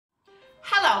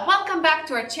Welcome back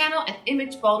to our channel at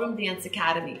Image Ballroom Dance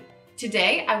Academy.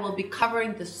 Today I will be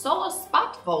covering the solo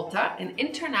spot Volta in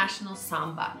International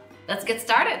Samba. Let's get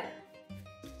started.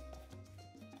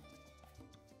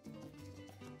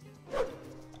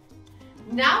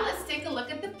 Now let's take a look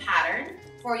at the pattern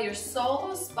for your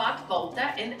solo spot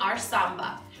Volta in our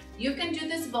Samba. You can do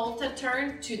this Volta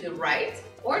turn to the right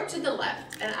or to the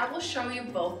left, and I will show you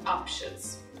both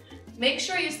options. Make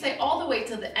sure you stay all the way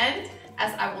to the end,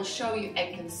 as I will show you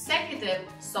a consecutive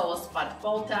solo spot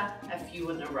Volta, a few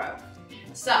in a row.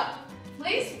 So,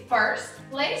 please first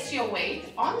place your weight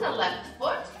on the left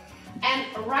foot and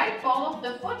right ball of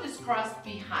the foot is crossed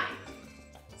behind.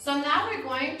 So now we're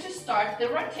going to start the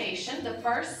rotation. The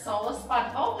first solo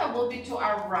spot Volta will be to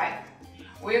our right.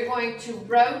 We're going to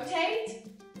rotate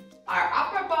our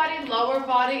upper body, lower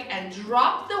body, and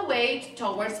drop the weight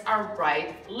towards our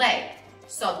right leg.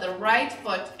 So the right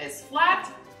foot is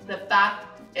flat, the back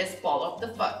is ball of the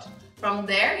foot. From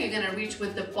there, you're going to reach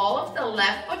with the ball of the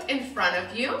left foot in front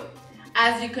of you.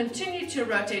 As you continue to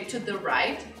rotate to the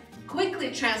right,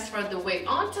 quickly transfer the weight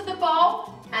onto the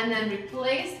ball and then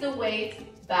replace the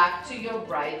weight back to your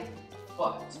right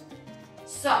foot.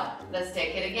 So let's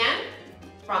take it again.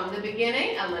 From the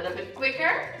beginning, a little bit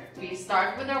quicker. We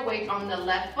start with our weight on the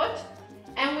left foot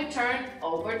and we turn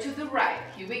over to the right.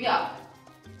 Here we go.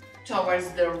 Towards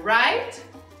the right,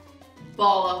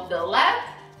 ball of the left,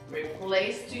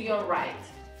 replace to your right.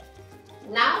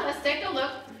 Now let's take a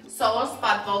look, solo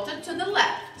spot Volta to the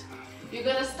left. You're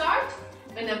going to start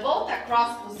in a Volta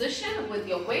cross position with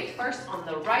your weight first on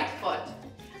the right foot,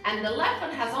 and the left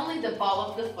foot has only the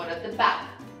ball of the foot at the back.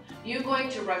 You're going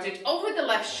to rotate over the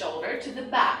left shoulder to the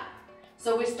back.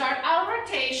 So we start our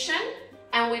rotation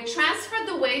and we transfer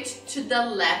the weight to the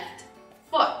left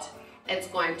foot. It's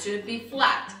going to be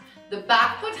flat. The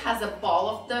back foot has a ball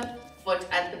of the foot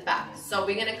at the back. So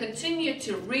we're going to continue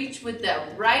to reach with the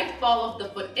right ball of the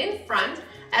foot in front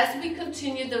as we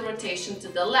continue the rotation to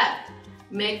the left.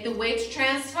 Make the weight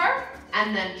transfer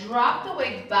and then drop the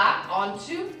weight back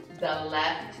onto the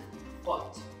left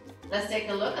foot. Let's take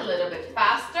a look a little bit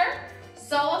faster.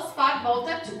 Solo spot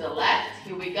Volta to the left.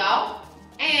 Here we go.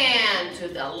 And to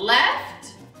the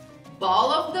left,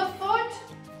 ball of the foot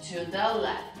to the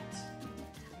left.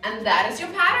 And that is your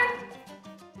pattern.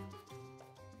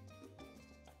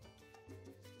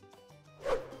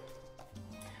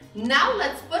 Now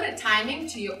let's put a timing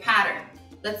to your pattern.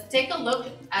 Let's take a look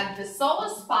at the solo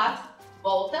spot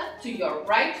Volta to your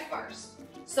right first.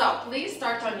 So please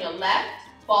start on your left,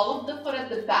 ball of the foot at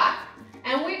the back,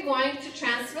 and we're going to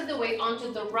transfer the weight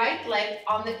onto the right leg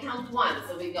on the count 1.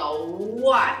 So we go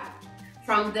 1.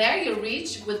 From there you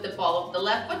reach with the ball of the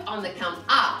left foot on the count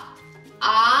up.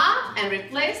 And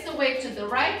replace the weight to the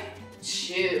right,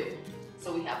 2.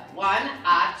 So we have 1,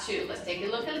 2. Let's take a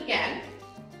look again.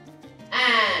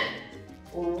 And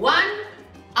 1,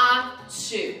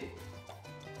 2.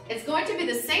 It's going to be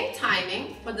the same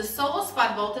timing for the solo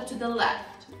spot Volta to the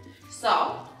left.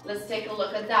 So let's take a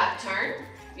look at that turn.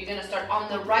 You're going to start on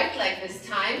the right leg this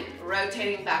time,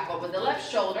 rotating back over the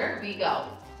left shoulder. We go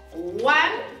 1,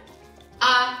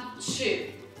 2.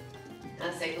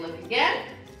 Let's take a look again.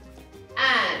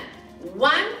 And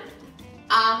 1,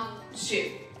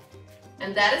 2.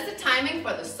 And that is the timing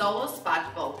for the solo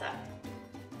spot Volta.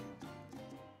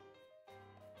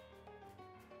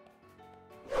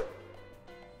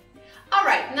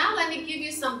 Alright, now let me give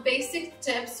you some basic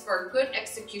tips for good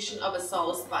execution of a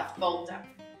solo spot Volta.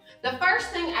 The first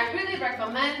thing I really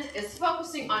recommend is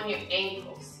focusing on your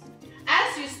ankles.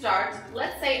 As you start,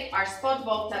 let's say our spot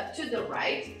Volta to the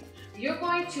right, you're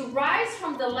going to rise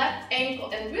from the left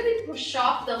ankle and really push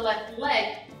off the left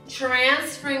leg,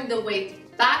 transferring the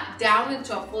weight back down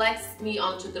into a flexed knee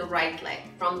onto the right leg.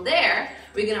 From there,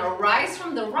 we're going to rise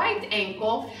from the right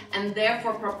ankle and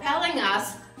therefore propelling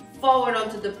us forward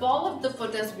onto the ball of the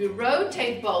foot as we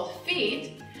rotate both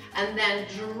feet and then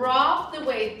drop the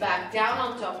weight back down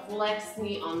onto a flexed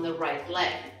knee on the right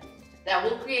leg. That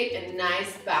will create a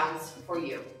nice bounce for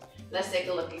you. Let's take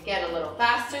a look again a little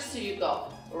faster. So you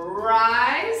go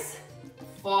rise,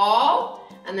 fall,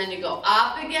 and then you go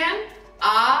up again,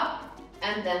 up,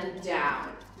 and then down.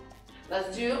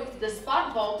 Let's do the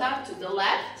spot Volta to the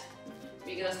left.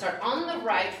 We're going to start on the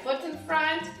right foot in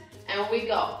front, and we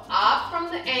go up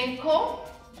from the ankle,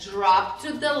 drop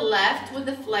to the left with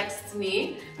the flexed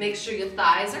knee. Make sure your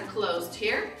thighs are closed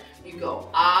here. You go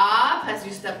up as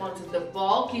you step onto the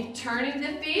ball, keep turning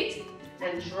the feet,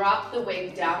 and drop the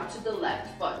weight down to the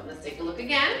left foot. Let's take a look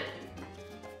again.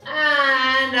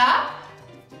 And up,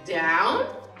 down,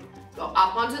 go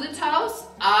up onto the toes,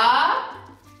 up,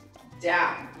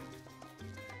 down.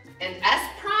 And as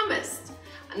promised,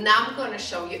 Now I'm going to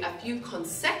show you a few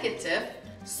consecutive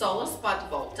solo spot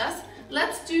voltas.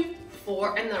 Let's do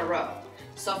 4 in a row.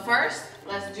 So first,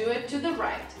 let's do it to the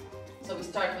right. So we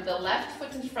start with the left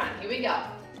foot in front. Here we go.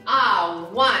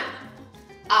 1,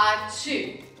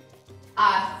 2,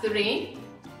 3,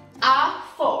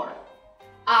 4,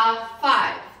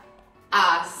 5,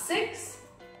 6,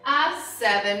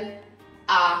 7,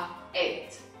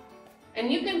 8.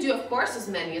 And you can do, of course, as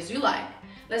many as you like.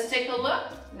 Let's take a look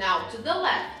now to the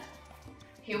left.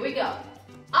 Here we go.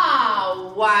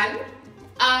 1,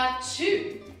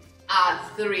 2,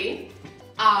 3,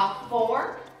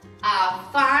 4,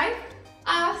 5,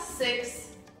 6,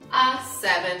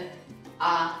 7,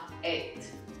 8.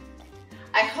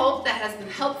 I hope that has been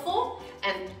helpful,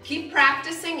 and keep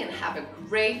practicing and have a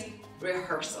great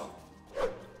rehearsal.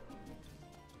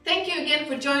 Thank you again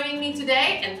for joining me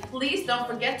today, and please don't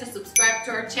forget to subscribe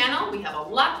to our channel. We have a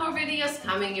lot more videos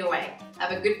coming your way.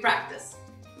 Have a good practice.